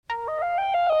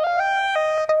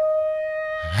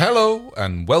Hello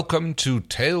and welcome to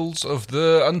Tales of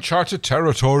the Uncharted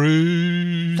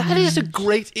Territory. That is a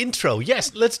great intro.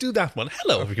 Yes, let's do that one.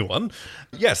 Hello, everyone.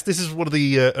 Yes, this is one of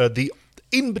the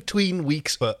in-between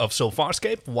weeks of So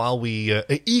Farscape while we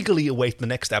eagerly await the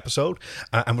next episode.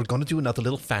 And we're going to do another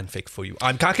little fanfic for you.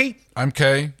 I'm Kaki. I'm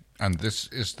Kay. And this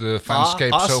is the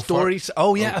Fanscape our So stories. Far.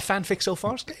 Oh, yeah, a fanfic So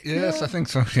Farscape? Yes, I think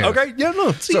so. Yes. Okay, yeah,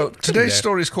 no. So today's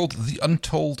story is called The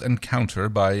Untold Encounter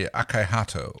by Akai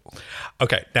Hato.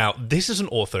 Okay, now this is an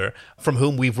author from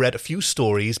whom we've read a few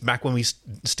stories back when we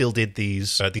still did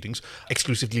these readings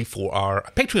exclusively for our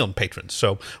Patreon patrons.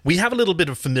 So we have a little bit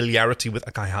of familiarity with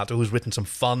Akai Hato, who's written some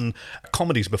fun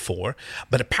comedies before.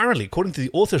 But apparently, according to the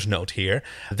author's note here,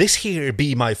 this here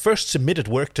be my first submitted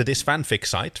work to this fanfic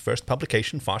site, first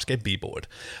publication, Farscape B-Board.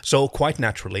 So quite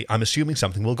naturally, I'm assuming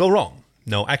something will go wrong.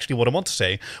 No, actually what I want to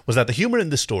say was that the humor in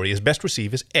this story is best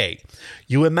received as A.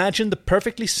 You imagine the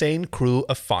perfectly sane crew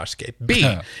of Farscape.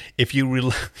 B. If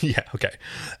you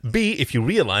B. If you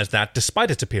realize that, despite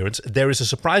its appearance, there is a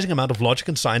surprising amount of logic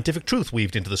and scientific truth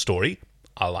weaved into the story.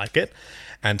 I like it.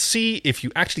 And C. If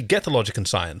you actually get the logic and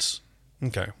science.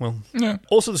 Okay, well, yeah.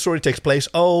 Also the story takes place,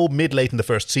 mid-late in the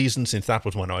first season, since that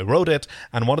was when I wrote it,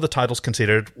 and one of the titles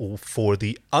considered for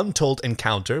the Untold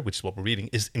Encounter, which is what we're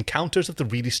reading, is Encounters of the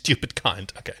Really Stupid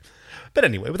Kind. Okay, but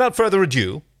anyway, without further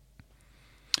ado...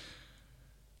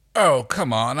 Oh,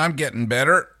 come on, I'm getting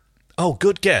better. Oh,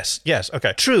 good guess. Yes,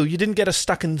 okay. True, you didn't get us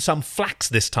stuck in some flax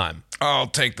this time. I'll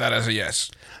take that as a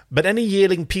yes. But any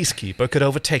yearling peacekeeper could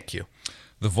overtake you.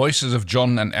 The voices of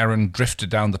John and Aaron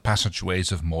drifted down the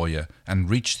passageways of Moya and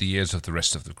reached the ears of the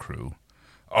rest of the crew.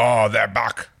 Oh, they're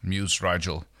back, mused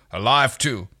Rigel. Alive,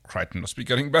 too. Crichton must be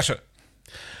getting better.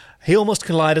 He almost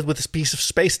collided with a piece of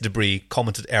space debris,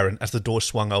 commented Aaron as the door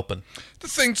swung open. The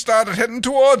thing started heading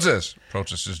towards us,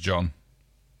 protested John.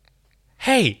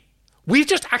 Hey, we've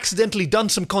just accidentally done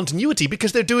some continuity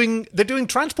because they're doing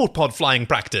transport pod flying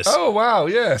practice. Oh, wow,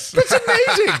 yes. That's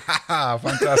amazing.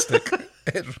 Fantastic.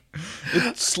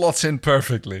 It slots in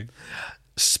perfectly.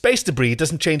 Space debris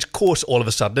doesn't change course all of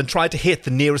a sudden and try to hit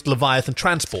the nearest Leviathan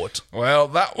transport. Well,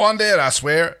 that one did, I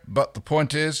swear. But the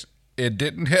point is, it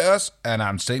didn't hit us, and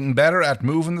I'm getting better at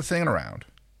moving the thing around.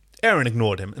 Aaron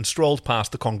ignored him and strolled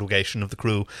past the congregation of the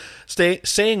crew,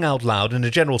 saying out loud in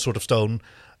a general sort of tone,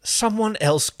 "Someone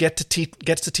else gets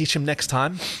to teach him next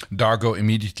time." Dargo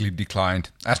immediately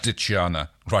declined, as did Chiana.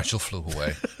 Rigel flew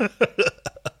away.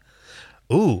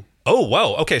 Ooh. Oh,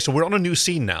 wow. Okay, so we're on a new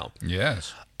scene now.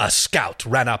 Yes. A scout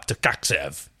ran up to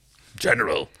Kaksev.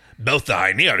 "General, both the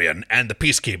Hynerian and the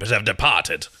peacekeepers have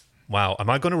departed." Wow,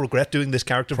 am I going to regret doing this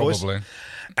character voice? Probably.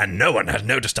 "And no one has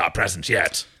noticed our presence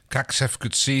yet." Kaksev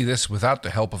could see this without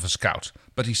the help of a scout,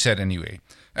 but he said anyway,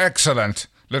 "Excellent.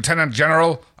 Lieutenant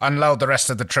General, unload the rest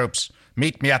of the troops.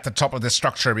 Meet me at the top of the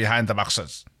structure behind the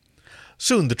boxes."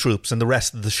 Soon the troops and the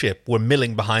rest of the ship were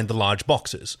milling behind the large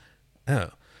boxes.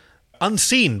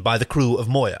 Unseen by the crew of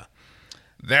Moya.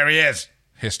 "There he is,"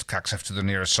 hissed Kaksev to the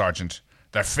nearest sergeant.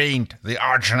 "The fiend, the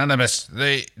arch-nemesis,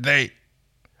 the...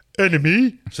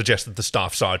 "Enemy?" suggested the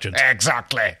staff sergeant.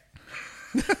 Exactly.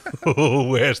 Oh,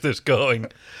 where's this going?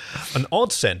 An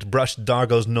odd scent brushed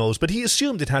Dargo's nose, but he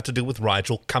assumed it had to do with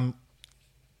Rigel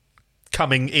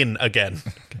coming in again.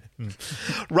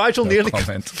 Rigel nearly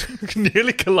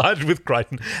collided with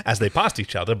Crichton as they passed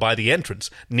each other by the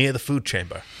entrance near the food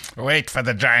chamber. "Wait for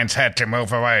the giant's head to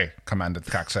move away," commanded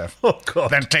Kaksev. Oh, God.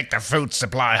 "Then take the food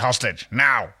supply hostage,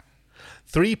 now."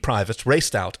 3 privates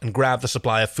raced out and grabbed the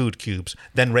supply of food cubes,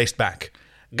 then raced back.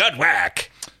 "Good work!"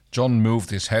 John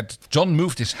moved his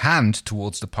hand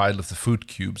towards the pile of the food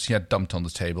cubes he had dumped on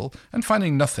the table, and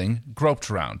finding nothing,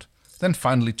 groped around, then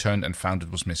finally turned and found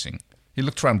it was missing. He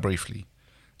looked around briefly.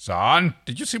 "Zahn,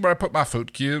 did you see where I put my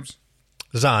food cubes?"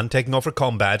 Zahn, taking off her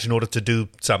comm badge in order to do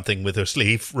something with her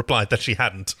sleeve, replied that she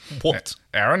hadn't. "What?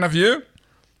 Aaron, have you?"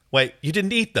 "Wait, you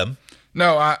didn't eat them?"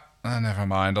 "No, never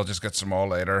mind. I'll just get some more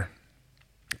later."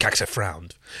 Kaksev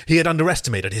frowned. He had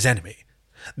underestimated his enemy.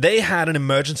 They had an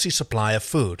emergency supply of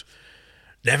food.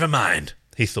 "Never mind,"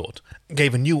 he thought, and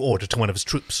gave a new order to one of his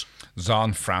troops.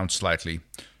 Zahn frowned slightly.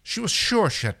 She was sure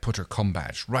she had put her comm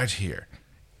badge right here.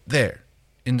 There.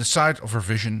 In the side of her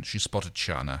vision, she spotted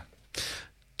Chiana.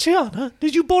 "Chiana,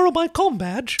 did you borrow my comm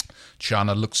badge?"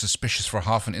 Chiana looked suspicious for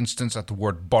half an instant at the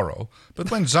word borrow, but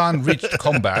when Zahn reached the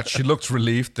comm badge, she looked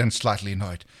relieved, then slightly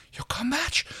annoyed. "Your comm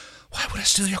badge? Why would I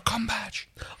steal your comm badge?"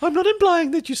 "I'm not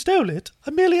implying that you stole it.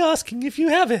 I'm merely asking if you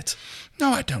have it."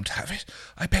 "No, I don't have it.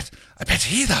 I bet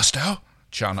he does, though,"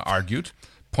 Chiana argued,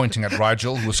 pointing at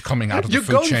Rigel, who was coming out of the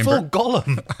food chamber. You're going full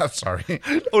Gollum. Sorry.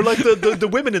 Or like the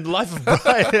women in the Life of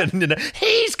Brian.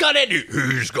 He's got it.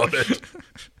 He's got it.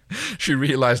 She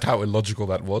realized how illogical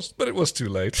that was, but it was too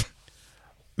late.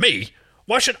 Me?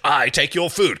 Why should I take your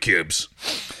food cubes?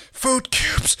 Food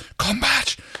cubes!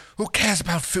 Combat! Who cares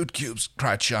about food cubes?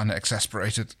 Cried Shiana,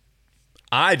 exasperated.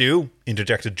 I do,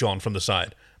 interjected John from the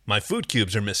side. My food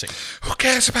cubes are missing. Who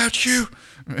cares about you?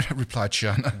 Replied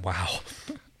Shiana. Wow.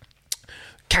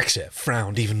 Kaksev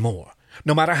frowned even more.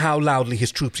 No matter how loudly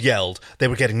his troops yelled, they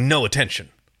were getting no attention.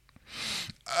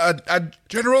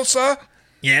 General, sir?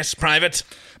 Yes, Private?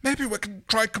 Maybe we can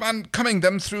try coming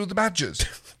them through the badges.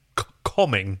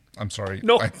 Coming? I'm sorry.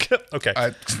 No, okay.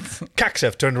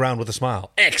 Kaksev turned around with a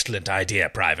smile. Excellent idea,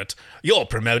 Private. You're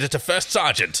promoted to First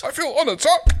Sergeant. I feel honoured,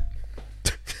 sir.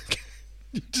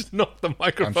 You just knocked the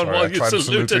microphone sorry, while you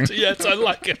saluted. saluting. Yes, I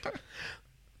like it.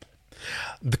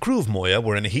 The crew of Moya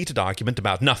were in a heated argument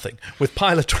about nothing, with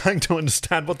Pilot trying to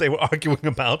understand what they were arguing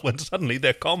about when suddenly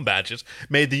their comm badges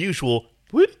made the usual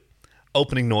whoop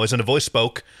opening noise and a voice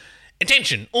spoke,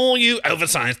 "Attention, all you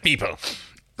oversized people."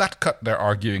 That cut their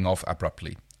arguing off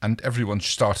abruptly, and everyone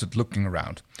started looking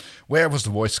around. Where was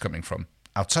the voice coming from?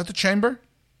 Outside the chamber?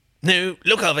 No,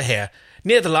 look over here,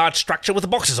 near the large structure with the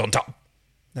boxes on top.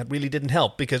 That really didn't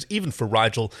help, because even for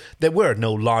Rigel, there were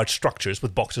no large structures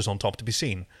with boxes on top to be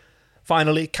seen.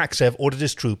 Finally, Kaksev ordered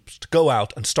his troops to go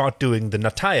out and start doing the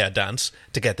Nataya dance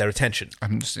to get their attention.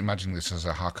 I'm just imagining this as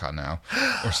a haka now,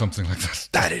 or something like that.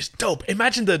 That is dope.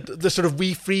 Imagine the sort of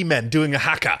We Free Men doing a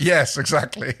haka. Yes,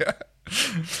 exactly.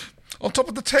 On top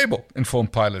of the table,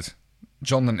 informed Pilot.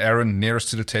 John and Aaron, nearest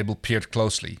to the table, peered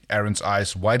closely. Aaron's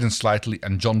eyes widened slightly,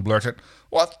 and John blurted,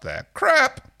 "What the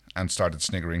crap?" and started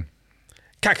sniggering.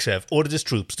 Kaksev ordered his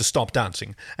troops to stop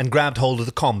dancing and grabbed hold of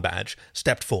the comm badge,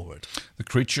 stepped forward. The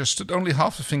creatures stood only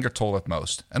half a finger tall at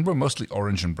most, and were mostly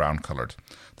orange and brown coloured.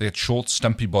 They had short,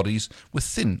 stumpy bodies with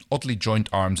thin, oddly joined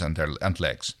arms and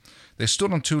legs. They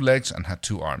stood on 2 legs and had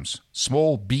 2 arms.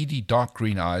 Small, beady, dark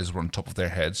green eyes were on top of their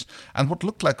heads, and what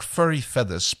looked like furry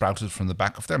feathers sprouted from the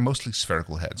back of their mostly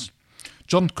spherical heads.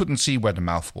 John couldn't see where the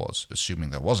mouth was, assuming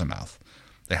there was a mouth.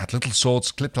 They had little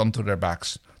swords clipped onto their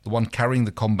backs. The one carrying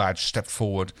the comm badge stepped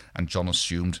forward, and John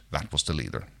assumed that was the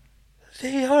leader.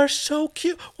 They are so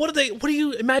cute. What are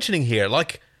you imagining here?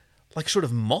 Like sort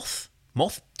of moth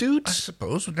dudes? I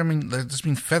suppose. I mean, there's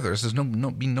been feathers. There's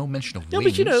been no mention of wings.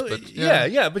 But you know, but,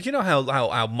 but you know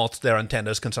how moths, their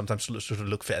antennas can sometimes sort of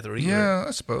look feathery. Yeah,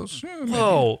 I suppose. Yeah,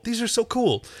 oh, these are so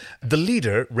cool. The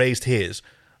leader raised his.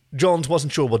 John's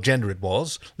wasn't sure what gender it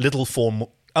was. Little form.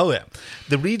 Oh yeah,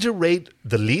 the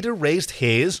leader raised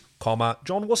his,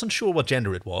 John wasn't sure what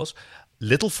gender it was,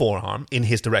 little forearm in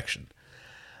his direction.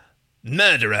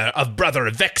 "Murderer of Brother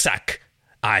Vexak,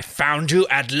 I found you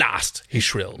at last," he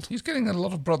shrilled. He's getting a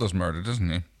lot of brothers murdered,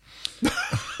 isn't he?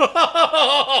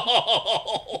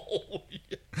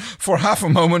 For half a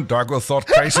moment, Dargo thought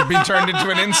Trace had been turned into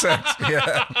an insect.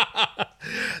 Yeah.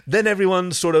 Then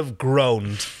everyone sort of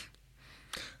groaned.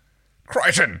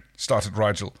 "Crichton," started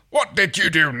Rigel. "What did you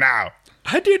do now?"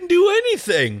 "I didn't do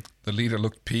anything." The leader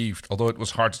looked peeved, although it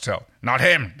was hard to tell. "Not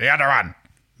him, the other one."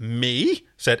 "Me?"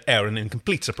 said Aaron in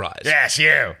complete surprise. "Yes,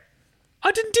 you."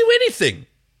 "I didn't do anything."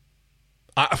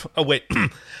 Wait.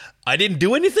 "I didn't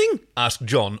do anything?" asked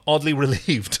John, oddly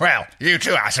relieved. "Well, you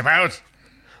too, I suppose."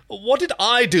 "What did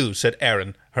I do?" said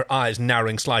Aaron, her eyes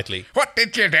narrowing slightly. "What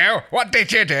did you do? What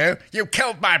did you do? You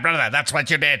killed my brother, that's what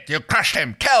you did. You crushed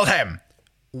him, killed him."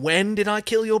 "When did I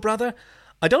kill your brother?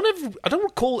 I don't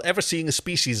recall ever seeing a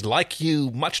species like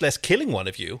you, much less killing one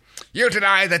of you." "You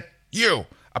deny that you,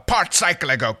 a part cycle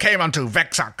ago, came onto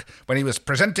Vexak when he was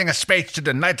presenting a speech to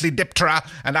the knightly Diptera,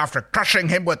 and after crushing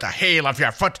him with the heel of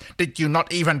your foot, did you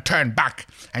not even turn back?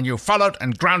 And you followed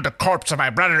and ground the corpse of my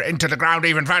brother into the ground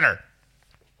even further."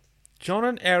 John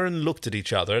and Aaron looked at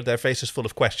each other, their faces full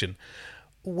of question.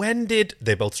 "When did—"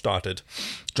 they both started.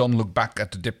 John looked back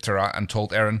at the Diptera and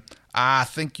told Aaron, "I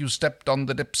think you stepped on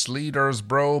the Dip's leader's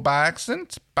bro by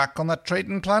accident, back on that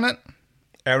trading planet."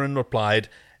 Aaron replied,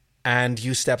 "And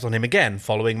you stepped on him again,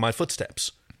 following my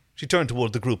footsteps." She turned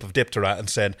toward the group of Diptera and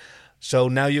said, "So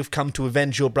now you've come to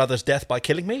avenge your brother's death by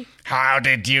killing me?" "How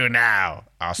did you know?"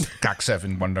 asked Kaksev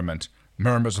in wonderment.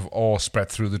 Murmurs of awe spread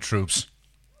through the troops.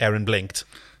 Aaron blinked.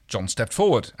 John stepped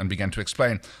forward and began to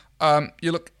explain.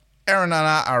 You look, Aaron and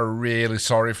I are really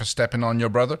sorry for stepping on your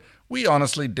brother. We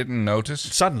honestly didn't notice."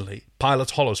 Suddenly,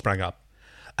 Pilot's hollow sprang up.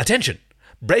 "Attention!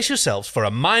 Brace yourselves for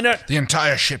a minor—" The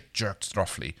entire ship jerked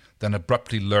roughly, then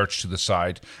abruptly lurched to the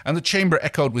side, and the chamber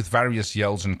echoed with various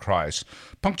yells and cries,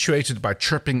 punctuated by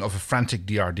chirping of a frantic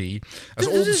DRD, as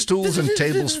all the stools and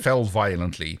tables fell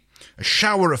violently. A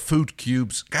shower of food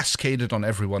cubes cascaded on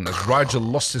everyone as Rigel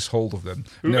lost his hold of them,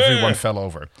 and everyone fell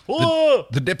over.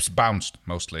 The dips bounced,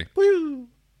 mostly.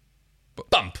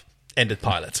 Bump! ended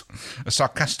Pilot. A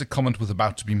sarcastic comment was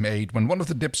about to be made when one of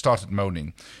the dips started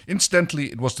moaning.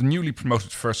 Incidentally, it was the newly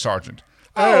promoted first sergeant.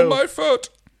 Oh, my foot!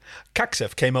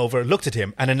 Kaksev came over, looked at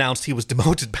him, and announced he was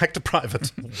demoted back to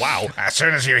private. Wow. As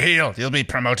soon as you heal, you'll be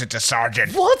promoted to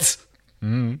sergeant. What?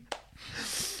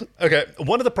 Okay,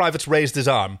 one of the privates raised his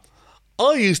arm.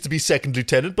 I used to be second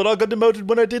lieutenant, but I got demoted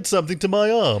when I did something to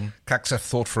my arm. Kaksev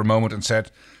thought for a moment and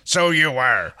said, So you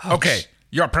were. Okay,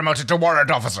 you're promoted to warrant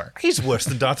officer. He's worse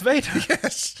than Darth Vader.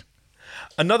 Yes.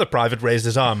 Another private raised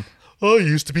his arm. I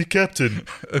used to be captain.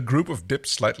 A group of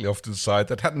dips slightly off to the side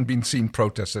that hadn't been seen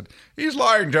protested. He's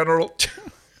lying, General.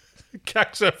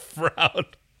 Kaksev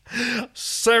frowned.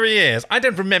 So he is. I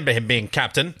don't remember him being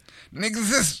captain.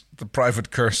 Niggas, the private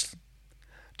cursed.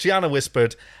 Gianna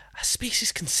whispered, a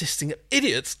species consisting of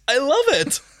idiots. I love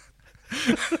it.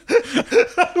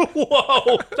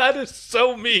 Whoa, that is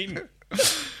so mean.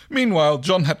 Meanwhile,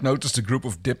 John had noticed a group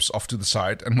of dips off to the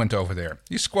side and went over there.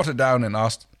 He squatted down and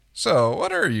asked, So,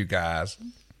 what are you guys?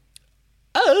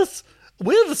 Us?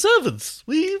 We're the servants.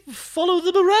 We follow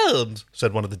them around,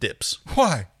 said one of the dips.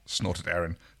 Why? Snorted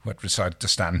Aaron, who had decided to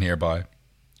stand nearby.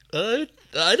 I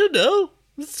don't know.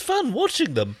 It's fun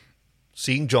watching them.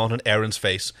 Seeing John and Aaron's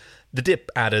face, the dip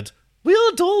added, We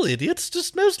aren't all idiots,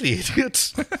 just mostly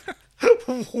idiots.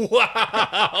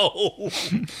 Wow!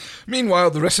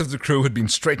 Meanwhile, the rest of the crew had been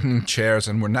straightening chairs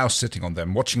and were now sitting on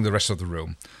them, watching the rest of the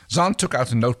room. Zahn took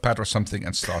out a notepad or something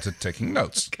and started taking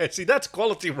notes. Okay, see, that's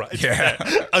quality right Yeah.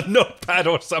 there. A notepad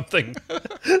or something.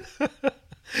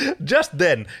 Just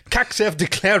then, Kaksev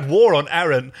declared war on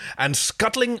Aaron and,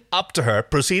 scuttling up to her,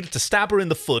 proceeded to stab her in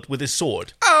the foot with his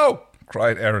sword. Ow!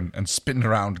 Cried Aaron and spinning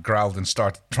around, growled and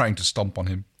started trying to stomp on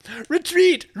him.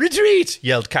 Retreat! Retreat!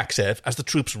 Yelled Kaksev as the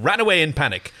troops ran away in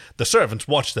panic. The servants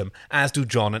watched them, as do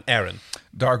John and Aaron.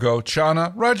 Dargo,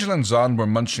 Chana, Rigel and Zahn were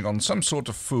munching on some sort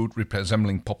of food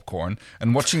resembling popcorn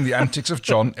and watching the antics of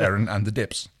John, Aaron and the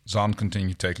dips. Zahn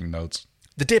continued taking notes.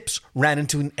 The dips ran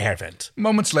into an air vent.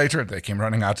 Moments later, they came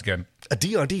running out again. A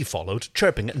DRD followed,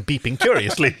 chirping and beeping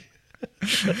curiously.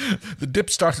 The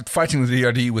dips started fighting the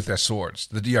DRD with their swords.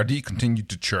 The DRD continued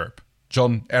to chirp.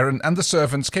 John, Aaron and the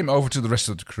servants came over to the rest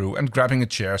of the crew and, grabbing a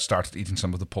chair, started eating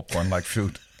some of the popcorn like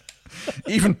food.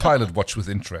 Even Pilot watched with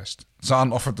interest.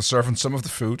 Zahn offered the servants some of the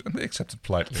food and they accepted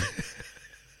politely.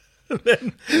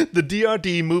 Then the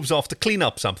DRD moves off to clean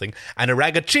up something, and a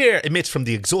ragged cheer emits from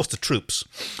the exhausted troops.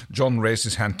 John raised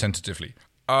his hand tentatively.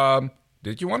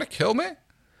 Did you want to kill me?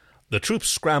 The troops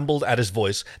scrambled at his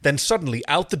voice, then suddenly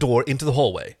out the door into the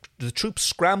hallway. The troops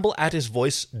scramble at his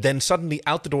voice, then suddenly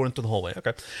out the door into the hallway.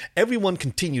 Okay. Everyone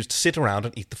continues to sit around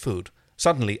and eat the food.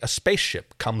 Suddenly, a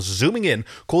spaceship comes zooming in,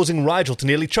 causing Rigel to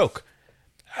nearly choke.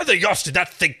 How the yoss did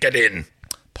that thing get in?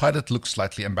 Pilot looked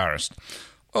slightly embarrassed.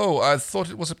 Oh, I thought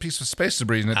it was a piece of space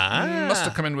debris and it must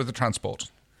have come in with the transport.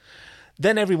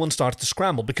 Then everyone started to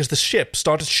scramble because the ship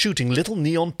started shooting little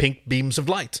neon pink beams of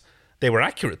light. They were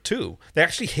accurate too. They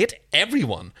actually hit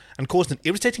everyone and caused an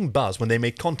irritating buzz when they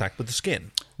made contact with the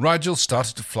skin. Rigel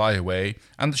started to fly away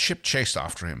and the ship chased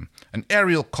after him. An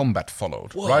aerial combat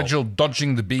followed. Whoa. Rigel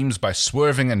dodging the beams by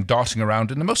swerving and darting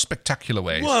around in the most spectacular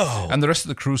ways. Whoa. And the rest of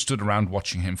the crew stood around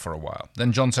watching him for a while.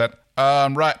 Then John said,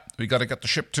 right, we got to get the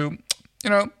ship to,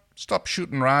 stop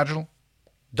shooting Rigel.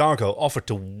 Dargo offered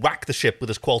to whack the ship with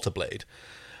his qualter blade.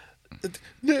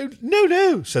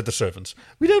 No, said the servants.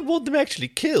 We don't want them actually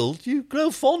killed. You grow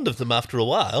fond of them after a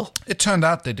while. It turned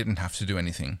out they didn't have to do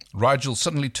anything. Rigel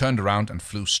suddenly turned around and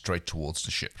flew straight towards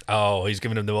the ship. Oh, he's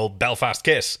giving him the old Belfast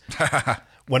kiss.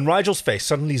 When Rigel's face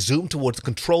suddenly zoomed towards the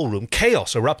control room,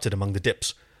 chaos erupted among the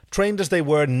dips. Trained as they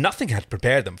were, nothing had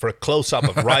prepared them for a close-up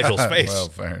of Rigel's face. Well,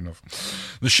 fair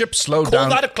enough. The ship slowed Call down.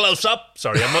 that a close-up?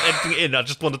 Sorry, I'm not editing it in. I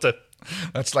just wanted to...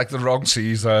 That's like the wrong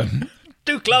season.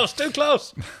 Too close.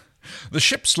 The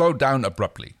ship slowed down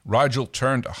abruptly. Rigel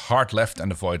turned a hard left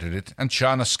and avoided it, and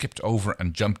Chana skipped over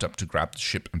and jumped up to grab the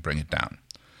ship and bring it down.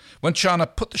 When Chana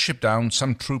put the ship down,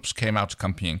 some troops came out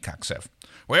accompanying Kaksev.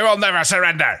 We will never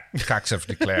surrender, Kaksev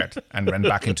declared, and ran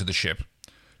back into the ship.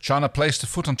 Chana placed a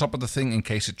foot on top of the thing in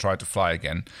case it tried to fly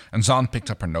again, and Zahn picked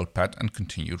up her notepad and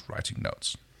continued writing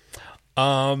notes.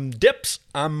 Dips,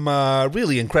 I'm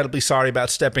really incredibly sorry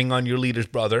about stepping on your leader's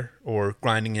brother, or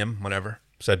grinding him, whatever,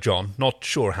 said John, not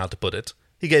sure how to put it.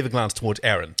 He gave a glance towards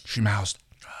Aaron. She mouthed,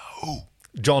 No.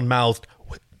 John mouthed,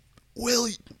 Will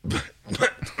you...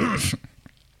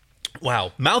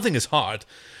 Wow, mouthing is hard.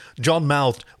 John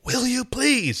mouthed, Will you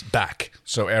please, back.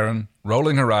 So Aaron,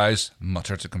 rolling her eyes,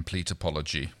 muttered a complete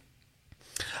apology.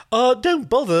 Don't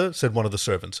bother, said one of the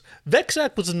servants.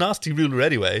 Vexak was a nasty ruler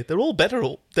anyway. They're all better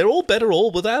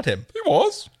all without him. He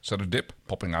was, said a dip,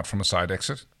 popping out from a side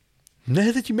exit.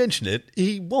 Now that you mention it,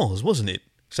 he was, wasn't it?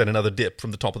 Said another dip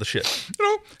from the top of the ship. You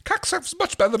know, Kaksev's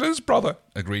much better than his brother,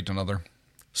 agreed another.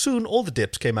 Soon all the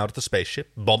dips came out of the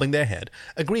spaceship, bobbing their head,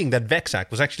 agreeing that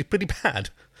Vexak was actually pretty bad.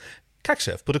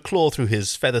 Kaksev put a claw through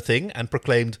his feather thing and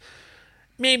proclaimed,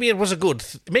 Maybe it was a good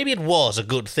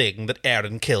thing that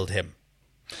Aaron killed him.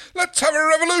 Let's have a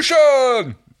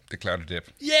revolution! Declared a dip.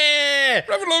 Yeah!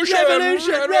 Revolution!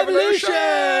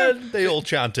 Revolution! They all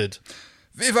chanted.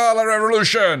 Viva la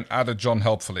revolution! Added John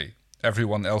helpfully.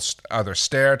 Everyone else either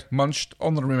stared, munched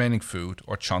on the remaining food,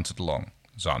 or chanted along.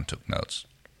 Zahn took notes.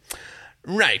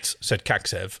 Right, said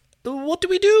Kaksev. What do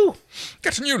we do?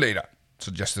 Get a new leader,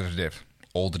 suggested a dip.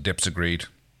 All the dips agreed.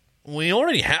 We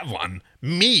already have one.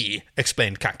 Me,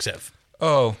 explained Kaksev.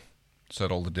 Oh,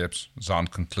 said all the dips. Zahn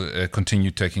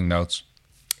continued taking notes.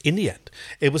 In the end,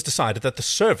 it was decided that the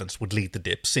servants would lead the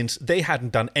dips since they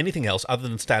hadn't done anything else other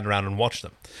than stand around and watch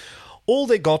them.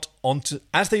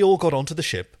 As they all got onto the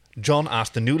ship, John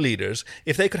asked the new leaders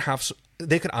if they could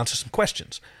answer some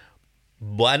questions.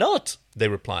 Why not? They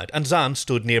replied, and Zahn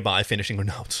stood nearby finishing her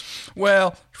notes.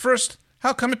 Well, first,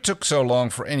 how come it took so long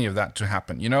for any of that to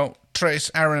happen? You know, trace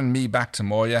Aaron and me back to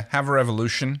Moya, have a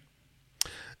revolution.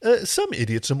 Some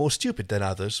idiots are more stupid than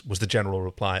others, was the general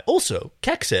reply. Also,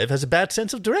 Kaksev has a bad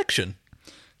sense of direction.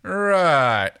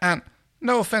 Right, and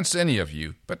no offense to any of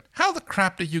you, but how the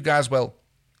crap did you guys,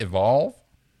 evolve?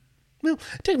 Well,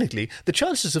 technically, the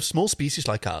chances of small species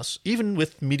like us, even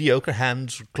with mediocre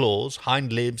hands, claws,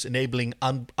 hind limbs enabling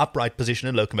upright position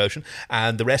and locomotion,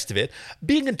 and the rest of it,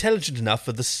 being intelligent enough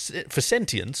for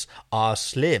sentience, are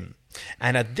slim.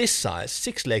 And at this size,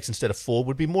 6 legs instead of 4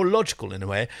 would be more logical in a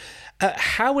way.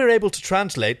 How we're able to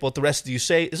translate what the rest of you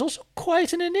say is also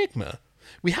quite an enigma.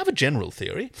 We have a general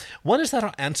theory. One is that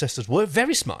our ancestors were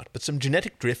very smart, but some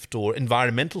genetic drift or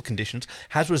environmental conditions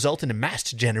has resulted in a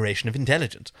mass generation of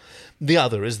intelligence. The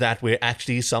other is that we're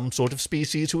actually some sort of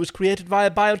species who was created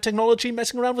via biotechnology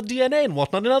messing around with DNA and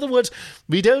whatnot. In other words,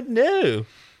 we don't know.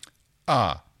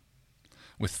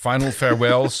 With final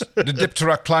farewells, the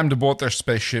Diptera climbed aboard their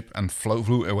spaceship and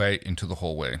flew away into the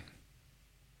hallway.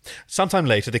 Sometime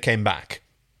later, they came back.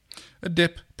 A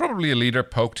dip, probably a leader,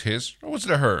 poked his, or was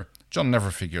it a her? John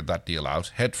never figured that deal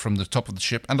out, head from the top of the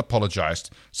ship and apologized,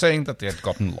 saying that they had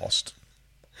gotten lost.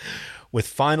 With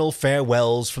final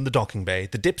farewells from the docking bay,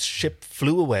 the dip's ship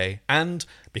flew away and,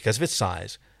 because of its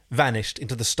size, vanished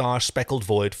into the star-speckled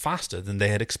void faster than they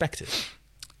had expected.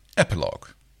 Epilogue.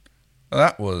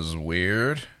 That was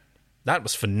weird. That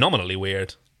was phenomenally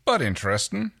weird. But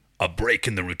interesting. A break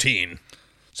in the routine.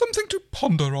 Something to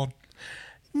ponder on.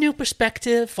 New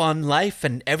perspective on life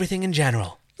and everything in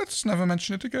general. Let's never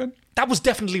mention it again. That was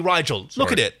definitely Rigel. Sorry.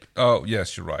 Look at it. Oh,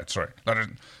 yes, you're right. Sorry. Let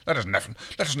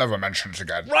us never mention it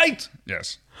again. Right.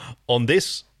 Yes. On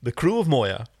this, the crew of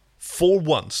Moya, for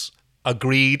once,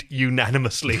 agreed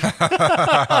unanimously.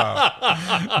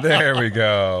 There we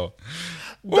go.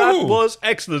 That was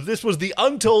excellent. This was the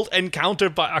untold encounter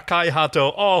by Akai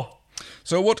Hato. Oh.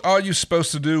 So what are you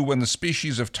supposed to do when the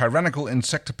species of tyrannical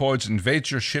insectopoids invades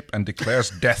your ship and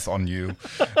declares death on you?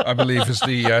 I believe is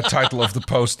the title of the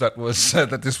post that was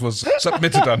that this was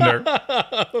submitted under.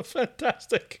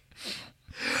 Fantastic.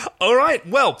 All right.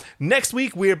 Well, next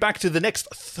week we're back to the next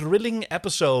thrilling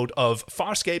episode of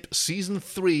Farscape Season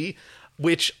 3,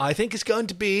 which I think is going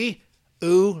to be...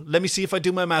 Ooh, let me see if I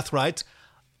do my math right.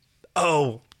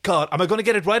 Oh, God. Am I going to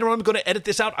get it right or am I going to edit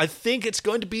this out? I think it's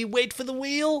going to be Wait for the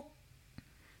Wheel.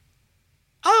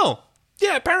 Oh,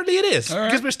 yeah, apparently it is. All right.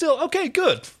 Because we're still... Okay,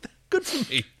 good. Good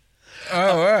for me.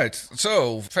 All right.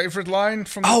 So, favorite line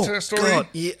from the story? God.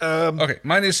 Yeah, Okay,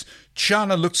 mine is,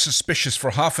 Chiana looked suspicious for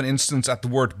half an instant at the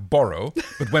word borrow,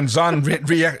 but when Zahn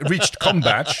reached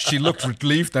combat, she looked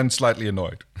relieved and slightly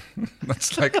annoyed.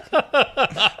 That's like...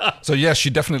 So, yes,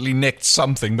 she definitely nicked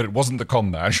something, but it wasn't the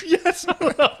combat. Yes.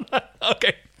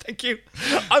 Okay, thank you.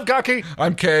 I'm Kaki.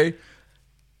 I'm Kay.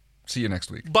 See you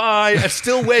next week. Bye. And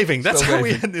still waving. That's Still how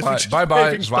waving. we end this. Bye. We're just Bye-bye.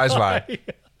 waving. Zwei, zwei. Bye.